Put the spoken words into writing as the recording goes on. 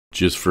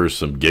just for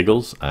some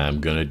giggles,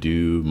 I'm going to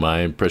do my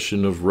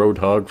impression of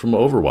RoadHog from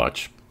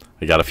Overwatch.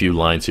 I got a few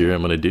lines here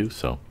I'm going to do,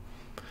 so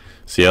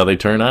see how they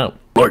turn out.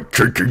 Like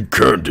taking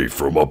candy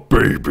from a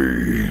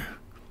baby.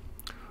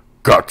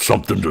 Got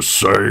something to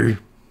say?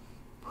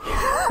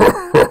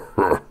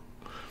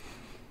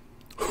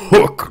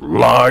 Hook,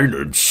 line,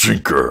 and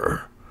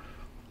sinker.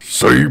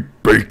 Say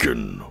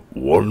bacon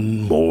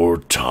one more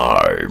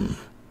time.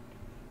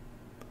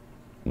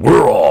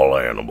 We're all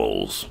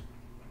animals.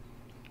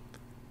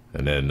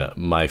 And then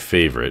my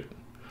favorite.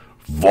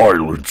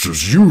 Violence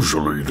is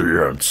usually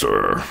the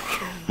answer.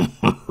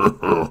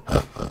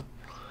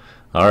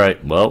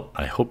 Alright, well,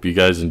 I hope you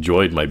guys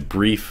enjoyed my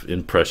brief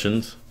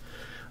impressions.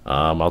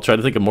 I'll try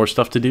to think of more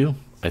stuff to do.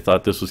 I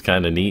thought this was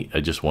kind of neat.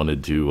 I just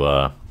wanted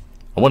to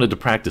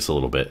practice a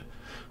little bit.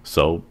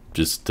 So,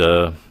 just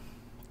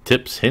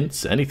tips,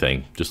 hints,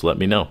 anything, just let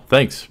me know.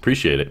 Thanks,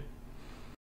 appreciate it.